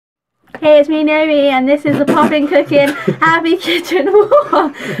Hey, it's me, Naomi, and this is the Poppin' Cooking Happy Kitchen.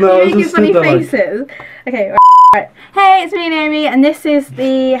 No, You're making funny faces. Okay, right. Hey, it's me, Naomi, and this is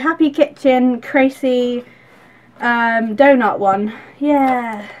the Happy Kitchen Kracie donut one.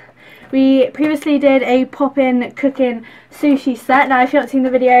 Yeah. We previously did a Poppin' Cooking sushi set. Now, if you haven't seen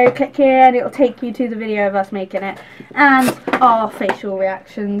the video, click here and it'll take you to the video of us making it. And our facial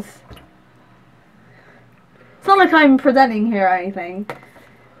reactions. It's not like I'm presenting here or anything.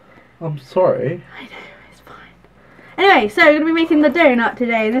 I'm sorry. I know, it's fine. Anyway, so we're going to be making the donut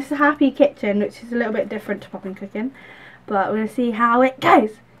today. And this is Happy Kitchen, which is a little bit different to Poppin' Cooking. But we're going to see how it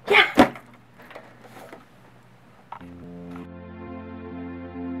goes. Yeah!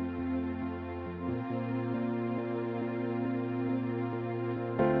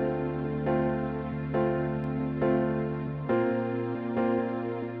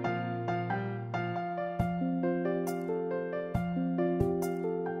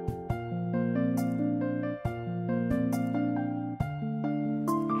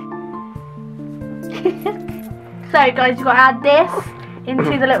 So guys, you've got to add this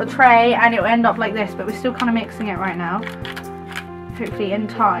into the little tray and it will end up like this, but we're still kind of mixing it right now. Hopefully in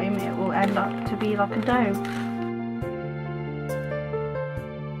time it will end up to be like a dough.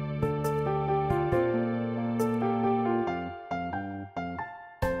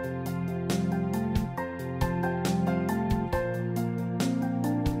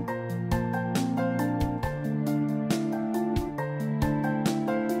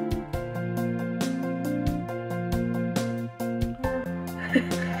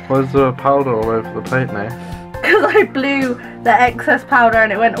 Where's the powder all over the plate now? Because I blew the excess powder and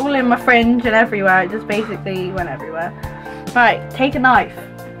it went all in my fringe and everywhere. It just basically went everywhere. Right, take a knife.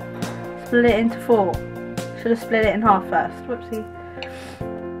 Split it into 4. Should have split it in half first. Whoopsie.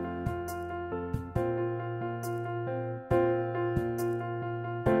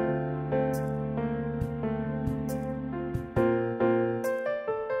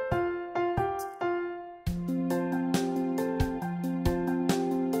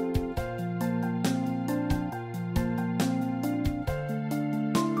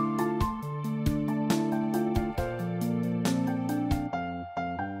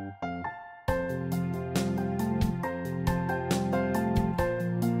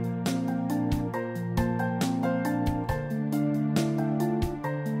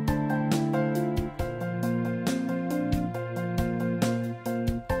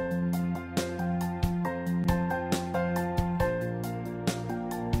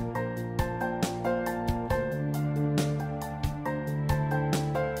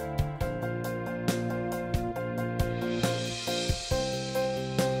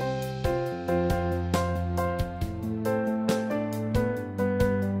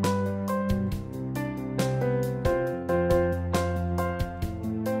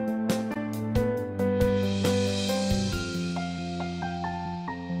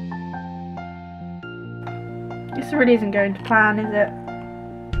 This really isn't going to plan, is it?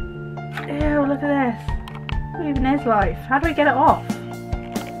 Ew, look at this. What even is life? How do we get it off?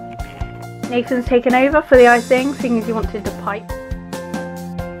 Nathan's taken over for the icing, seeing as he wanted the pipe.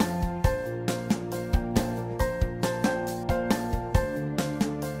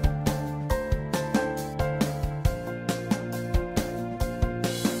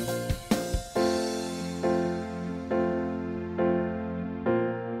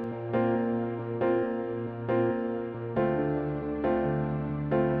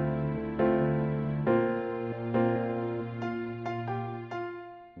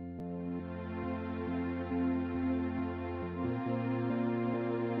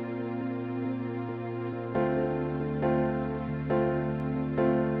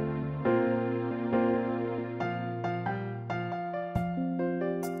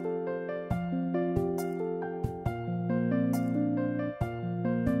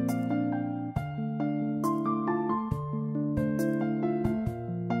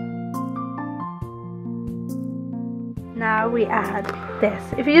 Now we add this.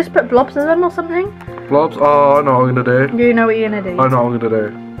 If you just put blobs of them or something. Blobs? Oh, I know what I'm gonna do. You know what you're gonna do. I know what I'm gonna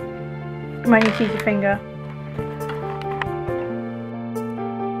do. You might need to use your finger.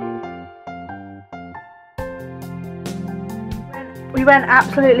 We went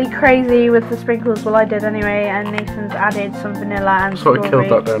absolutely crazy with the sprinkles, well I did anyway, and Nathan's added some vanilla and strawberry. So I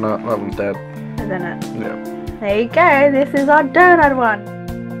killed that donut, that one's dead. Isn't it? Yeah. There you go, this is our donut one.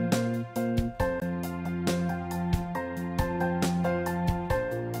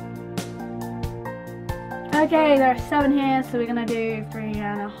 Okay, there are 7 here, so we're going to do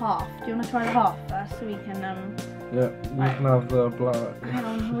 3.5. Do you want to try the half first so we can... Yeah, you can have the black. Hang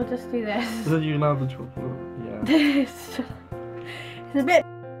on, we'll just do this. You can have the chocolate, yeah. It's a bit